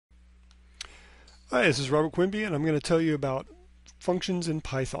Hi, this is Robert Quimby, and I'm going to tell you about functions in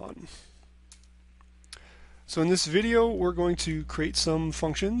Python. So in this video, we're going to create some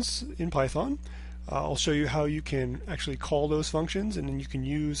functions in Python. I'll show you how you can actually call those functions, and then you can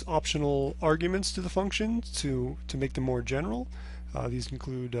use optional arguments to the function to make them more general. These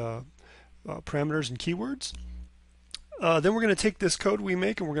include parameters and keywords. Then we're going to take this code we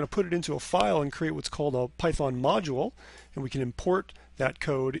make and we're going to put it into a file and create what's called a Python module, and we can import that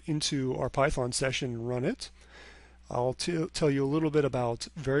code into our Python session and run it. I'll tell you a little bit about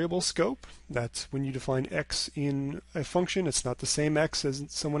variable scope. That's when you define x in a function, it's not the same x as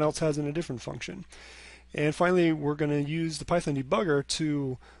someone else has in a different function. And finally, we're going to use the Python debugger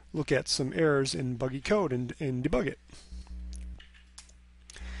to look at some errors in buggy code and debug it.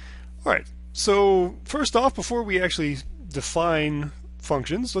 All right, so first off, before we actually define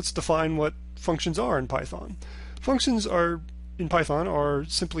functions, let's define what functions are in Python. Functions in Python are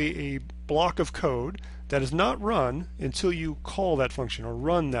simply a block of code that is not run until you call that function or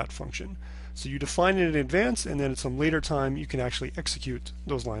run that function. So you define it in advance, and then at some later time you can actually execute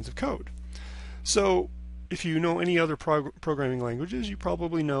those lines of code. So if you know any other programming languages, you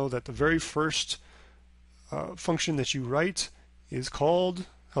probably know that the very first function that you write is called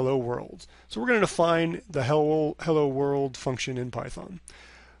hello world. So we're going to define the hello world function in Python.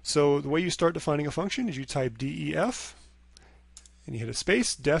 So the way you start defining a function is you type def and you hit a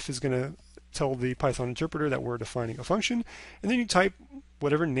space. Def is going to tell the Python interpreter that we're defining a function, and then you type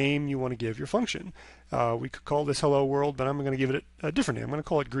whatever name you want to give your function. We could call this hello world, but I'm going to give it a different name. I'm going to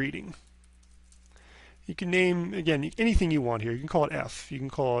call it greeting. You can name, again, anything you want here. You can call it F, you can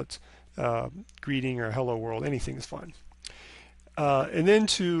call it greeting or hello world, anything is fine. And then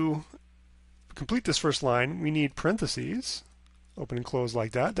to complete this first line, we need parentheses, open and close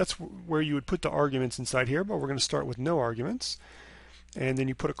like that. That's where you would put the arguments inside here, but we're going to start with no arguments. And then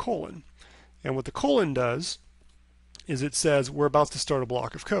you put a colon. And what the colon does is it says we're about to start a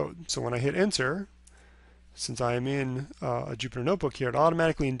block of code. So when I hit enter, since I am in a Jupyter Notebook here, it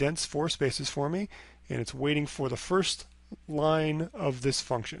automatically indents 4 spaces for me, and it's waiting for the first line of this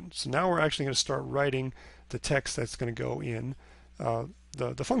function. So now we're actually going to start writing the text that's going to go in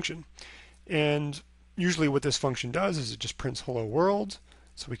the function. And usually what this function does is it just prints hello world.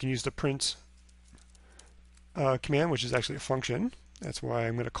 So we can use the print command, which is actually a function. That's why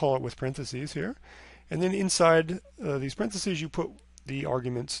I'm going to call it with parentheses here. And then inside these parentheses, you put the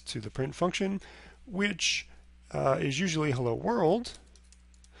arguments to the print function, which is usually hello world.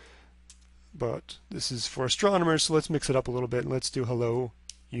 But this is for astronomers, so let's mix it up a little bit and let's do hello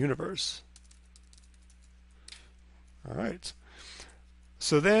universe. All right.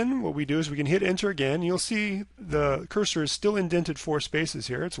 So then what we do is we can hit enter again. You'll see the cursor is still indented 4 spaces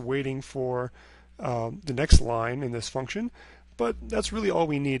here. It's waiting for the next line in this function. But that's really all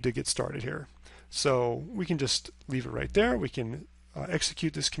we need to get started here. So we can just leave it right there. We can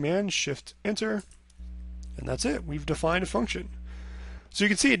execute this command, shift enter, and that's it. We've defined a function. So you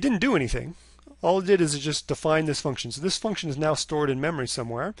can see it didn't do anything. All it did is it just define this function. So this function is now stored in memory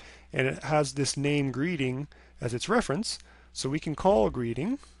somewhere, and it has this name greeting as its reference. So we can call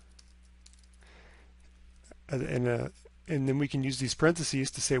greeting, and then we can use these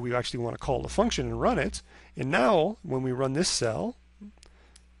parentheses to say we actually want to call the function and run it. And now when we run this cell,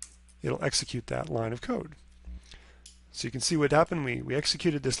 it'll execute that line of code. So you can see what happened. We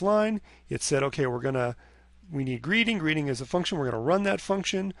executed this line. It said, okay, we need greeting. Greeting is a function. We're going to run that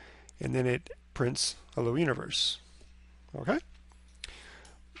function, and then it prints hello universe. Okay?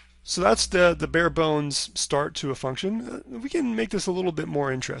 So that's the bare bones start to a function. We can make this a little bit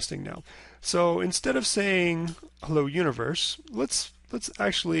more interesting now. So instead of saying hello universe, let's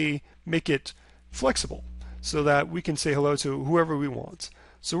actually make it flexible so that we can say hello to whoever we want.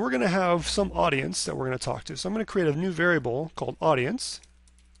 So we're going to have some audience that we're going to talk to. So I'm going to create a new variable called audience.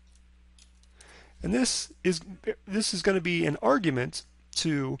 And this is going to be an argument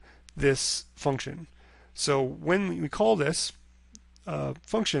to this function. So when we call this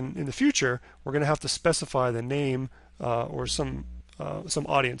function in the future, we're going to have to specify the name or some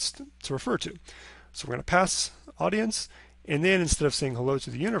audience to refer to. So we're going to pass audience, and then instead of saying hello to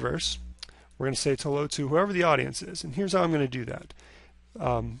the universe, we're going to say hello to whoever the audience is. And here's how I'm going to do that.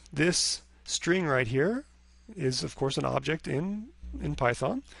 This string right here is, of course, an object in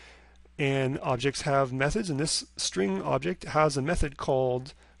Python, and objects have methods, and this string object has a method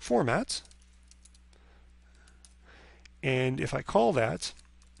called format. And if I call that,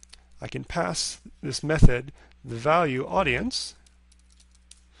 I can pass this method the value audience.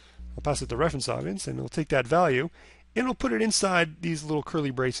 I'll pass it the reference audience, and it'll take that value and it'll put it inside these little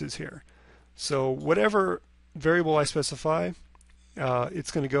curly braces here. So whatever variable I specify, it's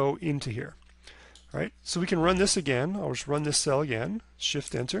going to go into here. All right, so we can run this again. I'll just run this cell again,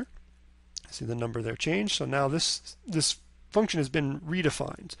 Shift Enter. See the number there changed. So now this function has been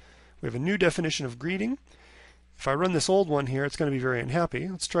redefined. We have a new definition of greeting. If I run this old one here, it's going to be very unhappy.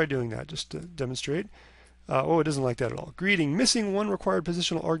 Let's try doing that just to demonstrate. Oh, it doesn't like that at all. Greeting, missing one required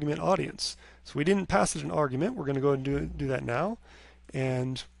positional argument, audience. So we didn't pass it an argument. We're going to go and do that now.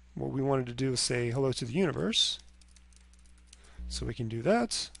 And what we wanted to do is say hello to the universe. So we can do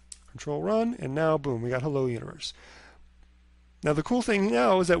that. Control run, and now boom, we got hello universe. Now the cool thing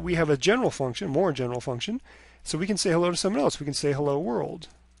now is that we have a general function, more general function, so we can say hello to someone else. We can say hello world.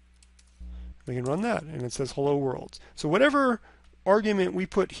 We can run that, and it says hello world. So whatever argument we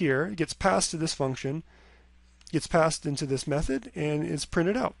put here gets passed to this function, gets passed into this method, and is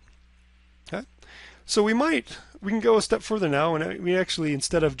printed out. Okay? So we can go a step further now, and we actually,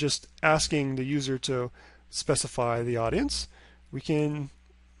 instead of just asking the user to specify the audience, we can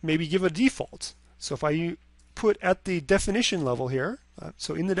maybe give a default. So if I put at the definition level here,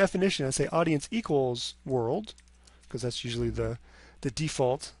 so in the definition I say audience equals world, because that's usually the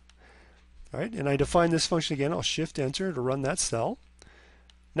default. All right, and I define this function again. I'll Shift Enter to run that cell.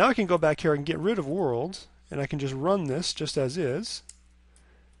 Now I can go back here and get rid of world, and I can just run this just as is.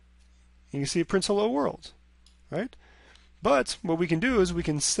 And you see it prints hello world, right? But what we can do is we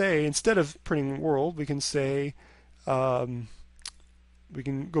can say, instead of printing world, we can say we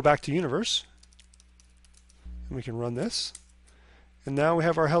can go back to universe, and we can run this, and now we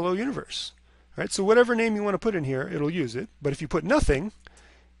have our hello universe. All right, so whatever name you want to put in here, it'll use it. But if you put nothing,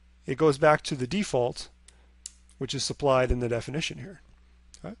 it goes back to the default, which is supplied in the definition here.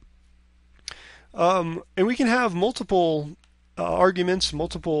 All right? And we can have multiple arguments,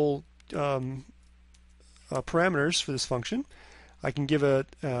 multiple parameters for this function. I can give it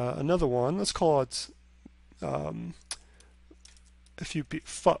another one. Let's call it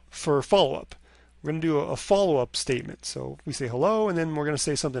for follow-up. We're going to do a follow-up statement. So we say hello, and then we're going to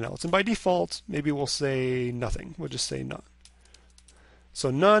say something else. And by default, maybe we'll say nothing. We'll just say none. So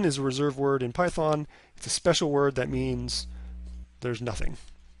none is a reserved word in Python. It's a special word that means there's nothing.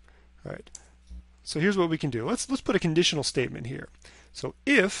 All right. So here's what we can do. Let's put a conditional statement here. So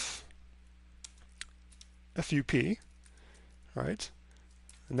if fup, all right,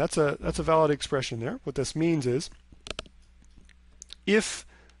 and that's a valid expression there. What this means is, if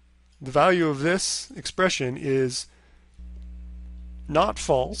the value of this expression is not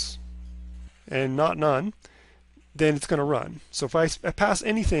false and not none, then it's going to run. So if I pass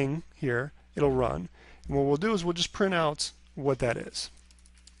anything here, it'll run. And what we'll do is we'll just print out what that is.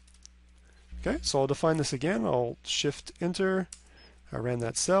 Okay, so I'll define this again. I'll Shift Enter. I ran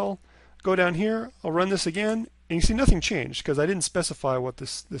that cell. Go down here. I'll run this again. And you see nothing changed because I didn't specify what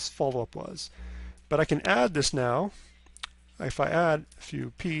this follow-up was. But I can add this now. If I add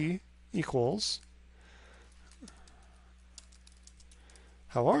fup equals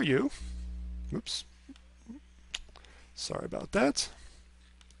how are you? Oops. Sorry about that.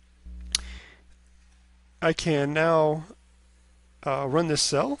 I can now run this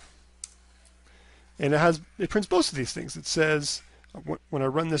cell, and it prints both of these things. It says when I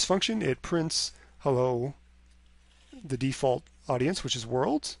run this function, it prints hello, the default audience, which is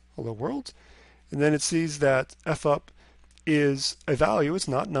world, hello world, and then it sees that fup is a value. It's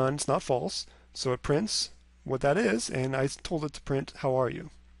not none. It's not false. So it prints what that is, and I told it to print how are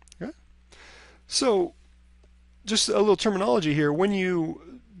you. Okay? So just a little terminology here. When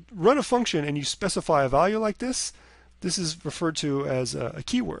you run a function and you specify a value like this, this is referred to as a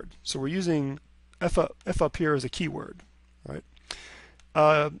keyword. So we're using fup here as a keyword, right?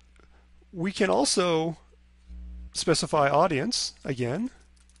 We can also specify audience again.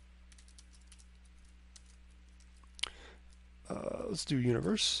 Let's do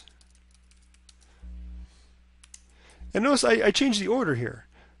universe. And notice I changed the order here.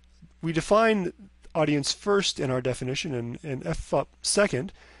 We define audience first in our definition and fup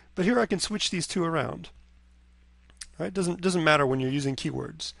second, but here I can switch these two around. Right? Doesn't matter when you're using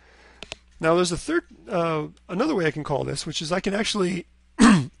keywords. Now there's another way I can call this, which is I can actually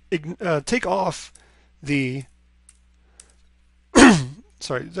take off the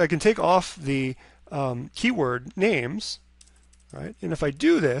I can take off the keyword names. Right? And if I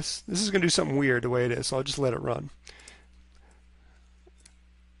do this, this is going to do something weird the way it is, so I'll just let it run.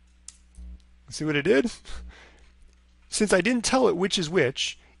 See what it did? Since I didn't tell it which is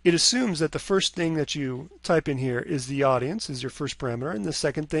which, it assumes that the first thing that you type in here is the audience, is your first parameter, and the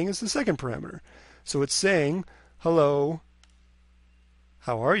second thing is the second parameter. So it's saying, hello,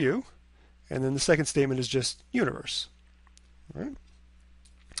 how are you? And then the second statement is just universe. All right.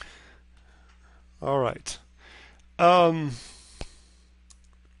 All right.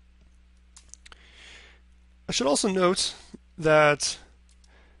 I should also note that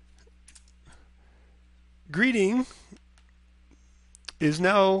greeting is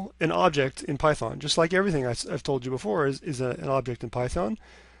now an object in Python, just like everything I've told you before is an object in Python.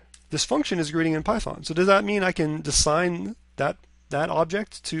 This function is greeting in Python. So does that mean I can assign that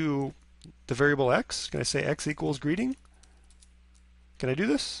object to the variable x? Can I say x equals greeting? Can I do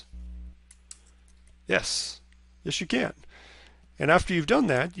this? Yes. Yes, you can. And after you've done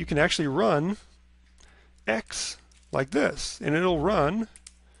that, you can actually run x like this, and it'll run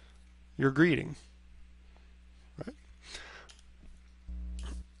your greeting. Right?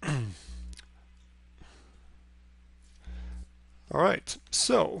 All right,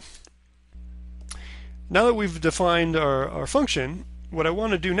 so now that we've defined our function, what I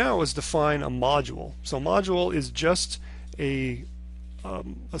want to do now is define a module. So module is just a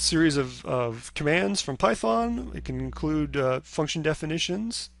series of commands from Python. It can include function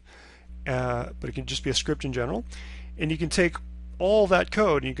definitions, but it can just be a script in general. And you can take all that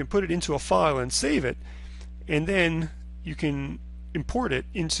code and you can put it into a file and save it, and then you can import it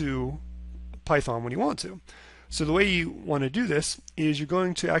into Python when you want to. So the way you want to do this is you're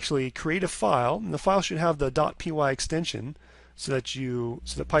going to actually create a file, and the file should have the .py extension so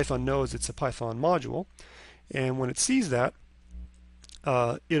that Python knows it's a Python module. And when it sees that,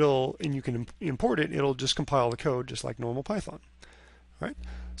 and you can import it, it'll just compile the code just like normal Python. All right?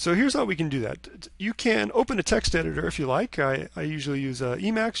 So here's how we can do that. You can open a text editor if you like. I usually use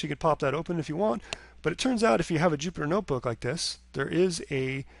Emacs. You can pop that open if you want. But it turns out if you have a Jupyter Notebook like this, there is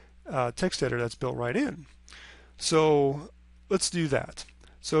a text editor that's built right in. So let's do that.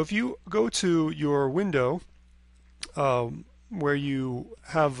 So if you go to your window where you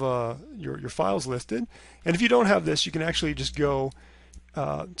have your files listed, and if you don't have this, you can actually just go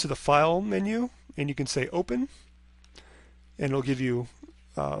to the File menu, and you can say Open, and it'll give you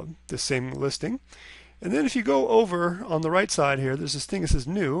the same listing. And then if you go over on the right side here, there's this thing that says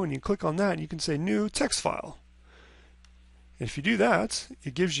New, and you click on that, and you can say New Text File. And if you do that,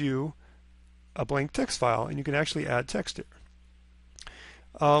 it gives you a blank text file, and you can actually add text here.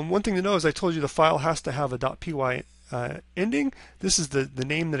 One thing to know is I told you the file has to have a .py ending. This is the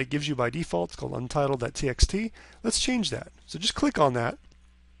name that it gives you by default. It's called untitled.txt. Let's change that. So just click on that,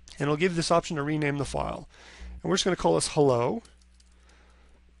 and it'll give you this option to rename the file. And we're just going to call this hello.py.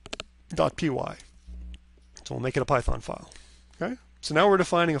 So we'll make it a Python file. Okay? So now we're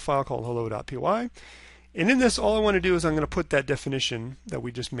defining a file called hello.py. And in this, all I want to do is I'm going to put that definition that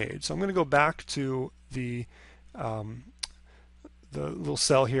we just made. So I'm going to go back to the little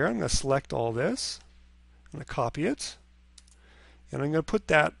cell here. I'm going to select all this. I'm going to copy it. And I'm going to put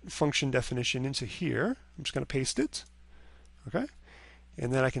that function definition into here. I'm just going to paste it. Okay?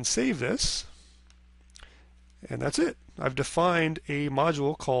 And then I can save this. And that's it. I've defined a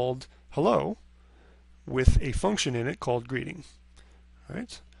module called hello with a function in it called greeting. All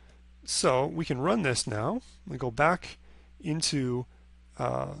right? So we can run this now. We go back into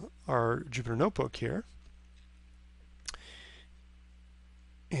our Jupyter Notebook here,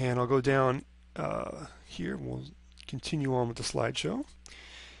 and I'll go down here. We'll continue on with the slideshow.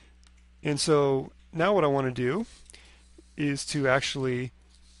 And so now what I want to do is to actually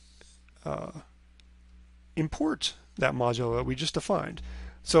import that module that we just defined.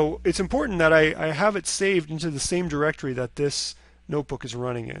 So it's important that I have it saved into the same directory that this notebook is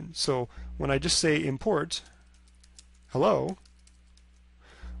running in. So when I just say import hello,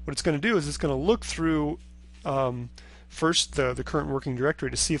 what it's going to do is it's going to look through first the current working directory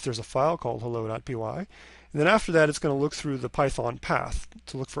to see if there's a file called hello.py, and then after that it's going to look through the Python path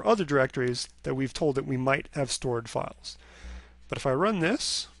to look for other directories that we've told that we might have stored files. But if I run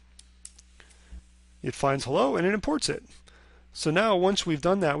this, it finds hello and it imports it. So now once we've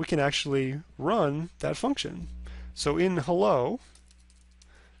done that, we can actually run that function. So in hello,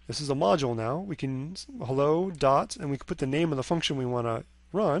 this is a module now. We can hello dot, and we can put the name of the function we want to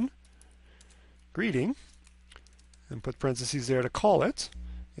run, greeting, and put parentheses there to call it.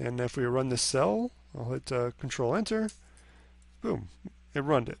 And if we run this cell, I'll hit Control Enter. Boom, it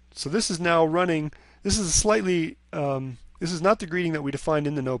run it. So this is now running. This is a slightly. This is not the greeting that we defined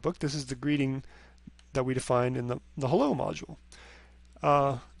in the notebook. This is the greeting that we defined in the hello module.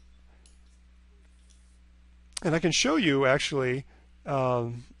 And I can show you actually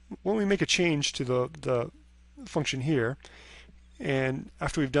when we make a change to the function here, and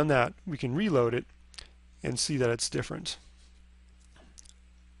after we've done that, we can reload it and see that it's different.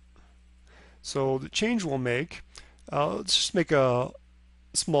 So the change we'll make, let's just make a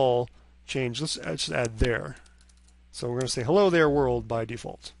small change. Let's just add there. So we're going to say hello there world by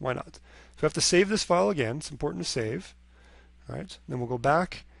default. Why not? So we have to save this file again. It's important to save. All right. Then we'll go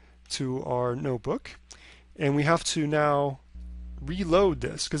back to our notebook. and we have to now reload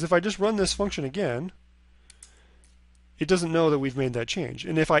this, because if I just run this function again, it doesn't know that we've made that change.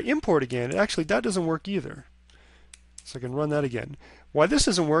 And if I import again, actually that doesn't work either. So I can run that again. Why this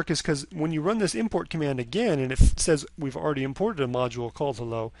doesn't work is because when you run this import command again and it says we've already imported a module called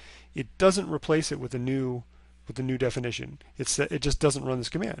hello, it doesn't replace it with a new definition. It just doesn't run this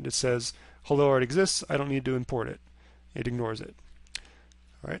command. It says hello already exists, I don't need to import it. It ignores it.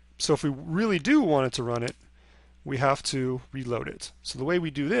 All right. So if we really do want it to run it, we have to reload it. So the way we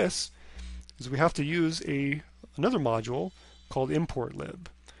do this is we have to use another module called importlib,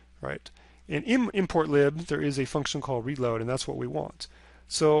 right? In importlib, there is a function called reload, and that's what we want.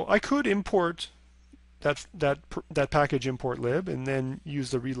 So I could import that package importlib and then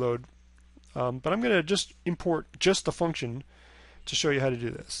use the reload, but I'm going to just import just the function to show you how to do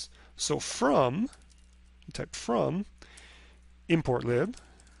this. So type from importlib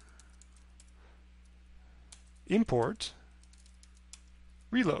import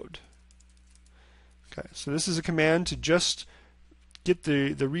reload. Okay, so this is a command to just get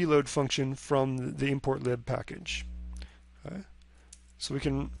the reload function from the importlib package. Okay, so we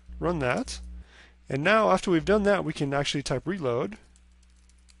can run that, and now after we've done that, we can actually type reload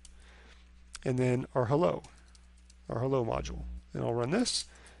and then our hello module, and I'll run this,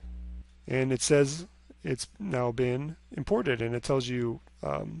 and it says it's now been imported, and it tells you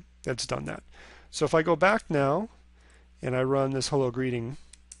that it's done that. So if I go back now and I run this hello greeting,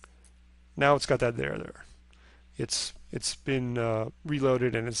 now it's got that there. It's been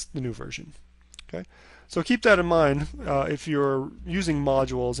reloaded, and it's the new version. Okay, so keep that in mind. If you're using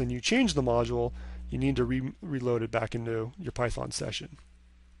modules and you change the module, you need to reload it back into your Python session.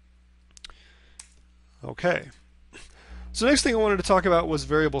 Okay. So next thing I wanted to talk about was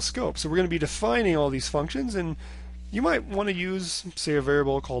variable scope. So we're going to be defining all these functions, and you might want to use, say, a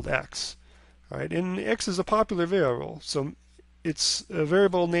variable called x. All right, and x is a popular variable, so it's a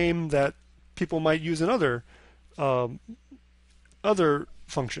variable name that people might use in other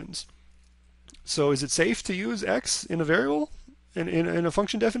functions. So is it safe to use x in a variable in a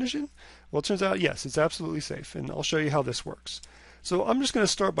function definition? Well, it turns out yes, it's absolutely safe, and I'll show you how this works. So I'm just going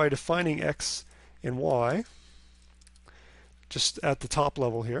to start by defining x and y just at the top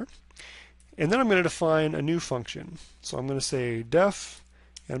level here, and then I'm going to define a new function. So I'm going to say def,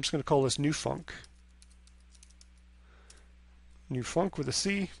 and I'm just going to call this new func with a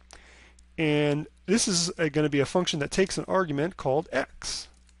C, and this is going to be a function that takes an argument called x.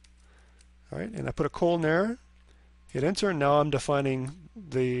 All right, and I put a colon there, hit enter, and now I'm defining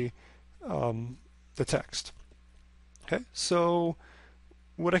the text. Okay, so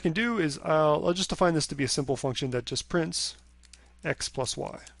what I can do is I'll just define this to be a simple function that just prints x plus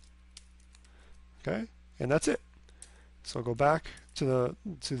y. Okay, and that's it. So I'll go back to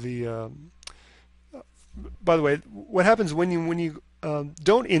the by the way, what happens when you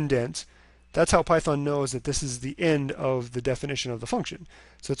don't indent, that's how Python knows that this is the end of the definition of the function.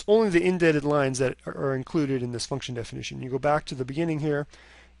 So it's only the indented lines that are included in this function definition. You go back to the beginning here,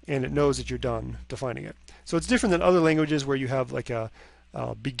 and it knows that you're done defining it. So it's different than other languages where you have like a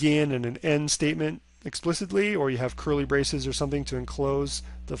begin and an end statement explicitly, or you have curly braces or something to enclose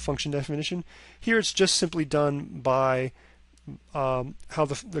the function definition. Here it's just simply done by how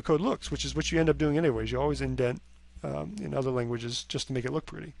the code looks, which is what you end up doing anyways. You always indent in other languages just to make it look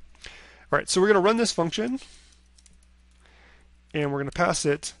pretty. All right, so we're going to run this function, and we're going to pass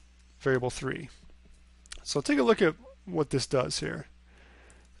it variable 3. So take a look at what this does here.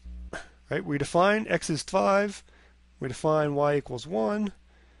 Right, we define x is 5, we define y equals 1.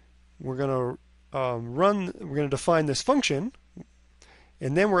 We're going to define this function,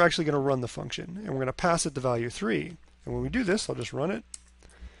 and then we're actually going to run the function, and we're going to pass it the value 3. And when we do this, I'll just run it.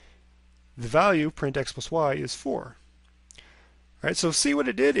 The value, print x plus y, is 4. All right, so see what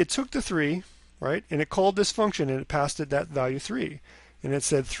it did? It took the 3, right, and it called this function, and it passed it that value 3. And it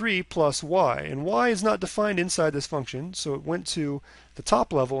said 3 plus y. And y is not defined inside this function, so it went to the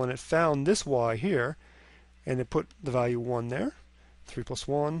top level, and it found this y here, and it put the value 1 there. 3 plus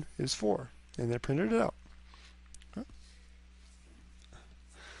 1 is 4. And then it printed it out.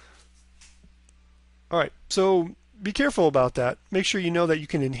 All right, so be careful about that. Make sure you know that you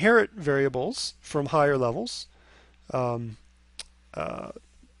can inherit variables from higher levels.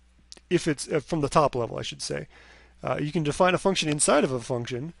 If it's from the top level, I should say. You can define a function inside of a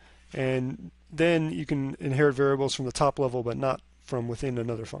function, and then you can inherit variables from the top level, but not from within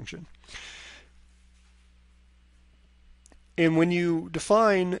another function. And when you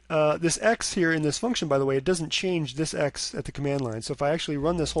define this x here in this function, by the way, it doesn't change this x at the command line. So if I actually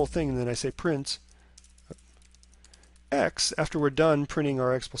run this whole thing and then I say print x, after we're done printing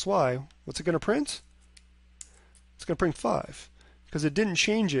our x plus y, what's it going to print? It's going to print 5 because it didn't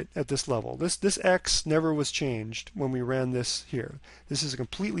change it at this level. This x never was changed when we ran this here. This is a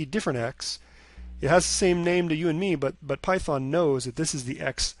completely different x. It has the same name to you and me, but Python knows that this is the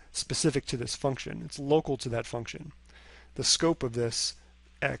x specific to this function. It's local to that function. The scope of this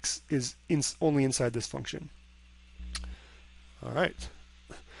x is only inside this function. All right.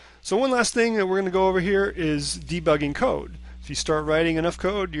 So one last thing that we're going to go over here is debugging code. If you start writing enough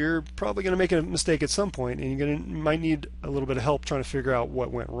code, you're probably going to make a mistake at some point, and you might need a little bit of help trying to figure out what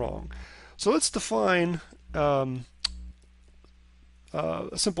went wrong. So let's define a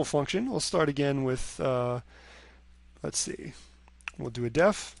simple function. We'll start again with, let's see, we'll do a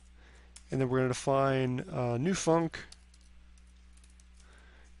def, and then we're going to define new func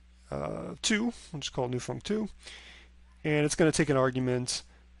 2. We'll just call it new func 2, and it's going to take an argument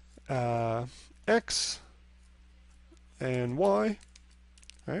x and y.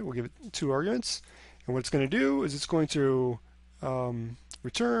 All right, we'll give it 2 arguments, and what it's going to do is it's going to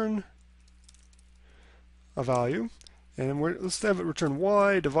return a value, and let's have it return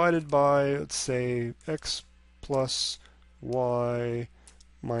y divided by, let's say, x plus y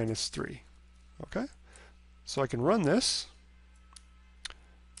minus 3. Okay, so I can run this,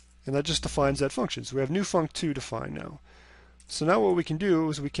 and that just defines that function. So we have new func2 defined now. So now what we can do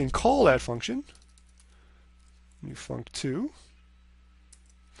is we can call that function, new func2,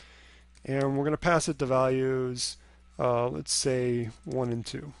 and we're going to pass it the values, let's say 1 and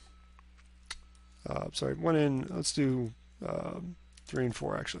 2. Sorry, 1 and, let's do 3 and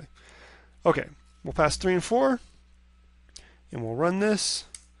 4 actually. Okay, we'll pass 3 and 4, and we'll run this,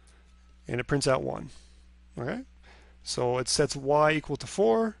 and it prints out 1. Okay, so it sets y equal to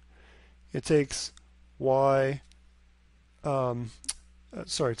 4. It takes y,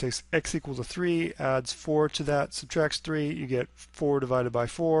 it takes x equal to 3, adds 4 to that, subtracts 3, you get 4 divided by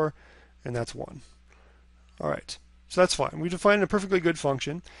 4, and that's 1. All right, so that's fine. We defined a perfectly good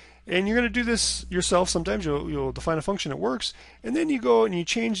function, and you're going to do this yourself. Sometimes you'll define a function that works, and then you go and you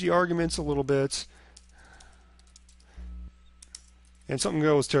change the arguments a little bit, and something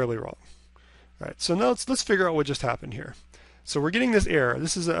goes terribly wrong. All right, so now let's figure out what just happened here. So we're getting this error.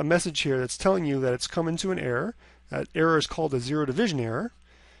 This is a message here that's telling you that it's come into an error. That error is called a zero division error,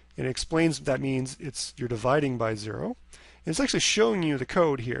 and it explains what that means. You're dividing by 0. And it's actually showing you the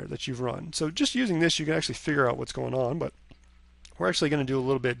code here that you've run. So just using this, you can actually figure out what's going on, but we're actually going to do a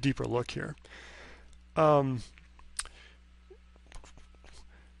little bit deeper look here. So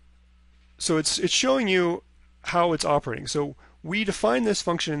it's showing you how it's operating. So we defined this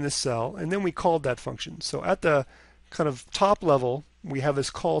function in this cell, and then we called that function. So at the kind of top level, we have this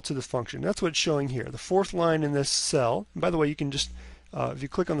call to the function. That's what it's showing here. The 4th line in this cell. And by the way, you can just, if you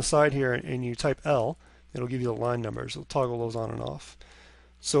click on the side here and you type L, it'll give you the line numbers. It'll toggle those on and off.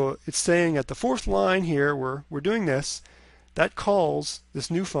 So it's saying at the 4th line here, we're doing this. That calls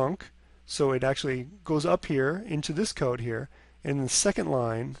this new func. So it actually goes up here into this code here. And in the 2nd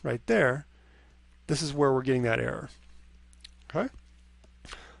line right there, this is where we're getting that error. Okay?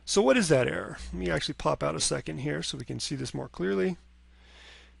 So what is that error? Let me actually pop out a second here so we can see this more clearly.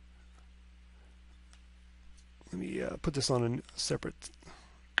 Let me put this on a separate.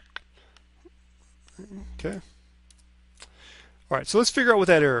 Okay. All right, so let's figure out what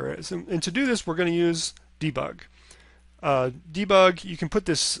that error is. And to do this, we're going to use debug. Debug, you can put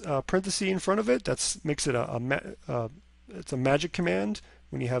this parenthesis in front of it. That makes it it's a magic command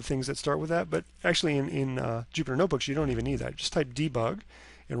when you have things that start with that. But actually in Jupyter Notebooks, you don't even need that. Just type debug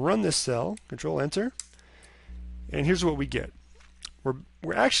and run this cell, Control Enter, and here's what we get.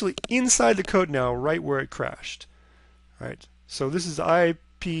 We're actually inside the code now, right where it crashed. All right, so this is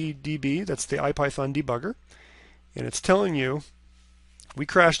IPDB, that's the IPython debugger, and it's telling you we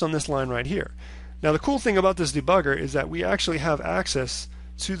crashed on this line right here. Now the cool thing about this debugger is that we actually have access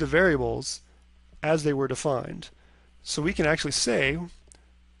to the variables as they were defined. So we can actually say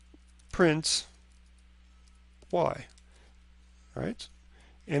print y, all right?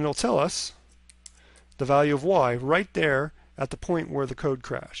 And it'll tell us the value of y right there at the point where the code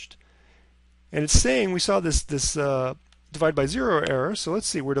crashed. And it's saying we saw this divide by 0 error, so let's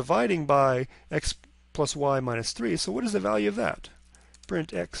see, we're dividing by x plus y minus 3, so what is the value of that?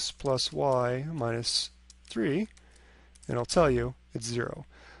 Print x plus y minus 3, and I'll tell you it's 0.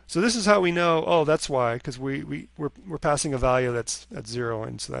 So this is how we know, oh, that's why, because we're passing a value that's at 0,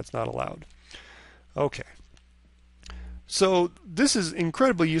 and so that's not allowed. Okay. So this is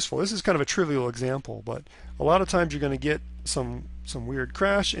incredibly useful. This is kind of a trivial example, but a lot of times you're going to get some weird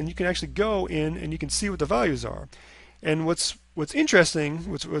crash, and you can actually go in and you can see what the values are. And what's interesting,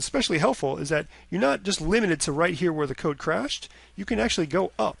 what's especially helpful, is that you're not just limited to right here where the code crashed. You can actually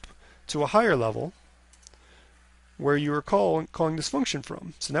go up to a higher level where you were calling this function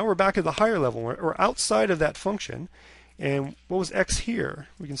from. So now we're back at the higher level. We're outside of that function. And what was x here?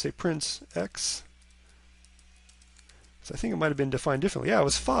 We can say print x. So I think it might have been defined differently. Yeah, it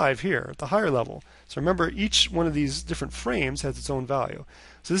was 5 here at the higher level. So remember, each one of these different frames has its own value.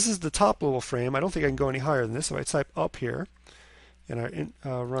 So this is the top level frame. I don't think I can go any higher than this. If I type up here and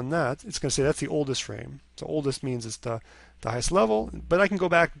I run that, it's going to say that's the oldest frame. So oldest means it's the highest level. But I can go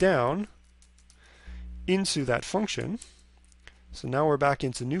back down into that function. So now we're back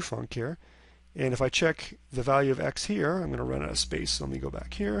into new func here. And if I check the value of x here, I'm going to run out of space. So let me go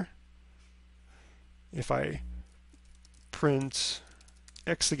back here. If I print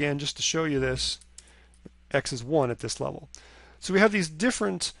x again, just to show you this, x is 1 at this level. So we have these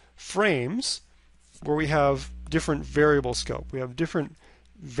different frames where we have different variable scope. We have different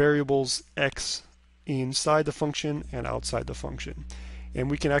variables x inside the function and outside the function. And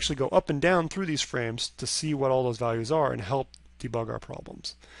we can actually go up and down through these frames to see what all those values are and help debug our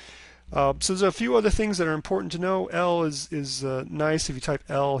problems. So there's a few other things that are important to know. L is nice. If you type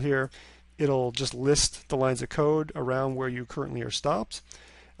L here, it'll just list the lines of code around where you currently are stopped.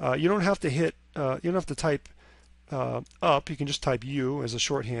 You don't have to hit, you don't have to type up. You can just type U as a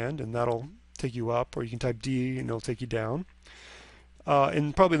shorthand, and that'll take you up, or you can type D and it'll take you down.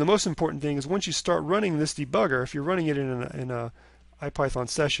 And probably the most important thing is once you start running this debugger, if you're running it in a IPython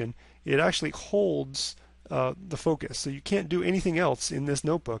session, it actually holds the focus. So you can't do anything else in this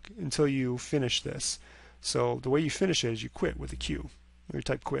notebook until you finish this. So the way you finish it is you quit with a Q. Or you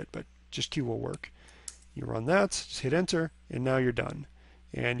type quit, but just Q will work. You run that, just hit enter, and now you're done.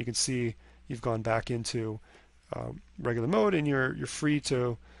 And you can see you've gone back into regular mode, and you're free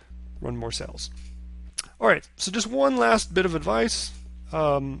to run more cells. All right, so just one last bit of advice.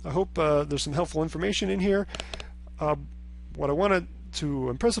 I hope there's some helpful information in here. What I wanted to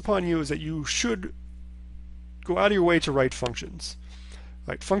impress upon you is that you should go out of your way to write functions.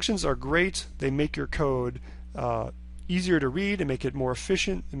 Right? Functions are great. They make your code easier to read and make it more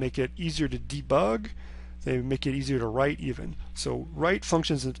efficient and make it easier to debug. They make it easier to write even. So write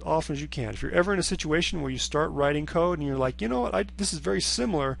functions as often as you can. If you're ever in a situation where you start writing code and you're like, you know what, this is very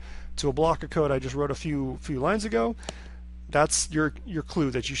similar to a block of code I just wrote a few lines ago, that's your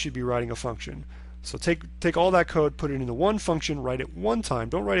clue that you should be writing a function. So take all that code, put it into one function, write it one time.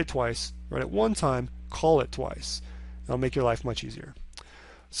 Don't write it twice. Write it one time, call it twice. That'll make your life much easier.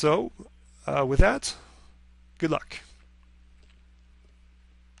 So with that, good luck.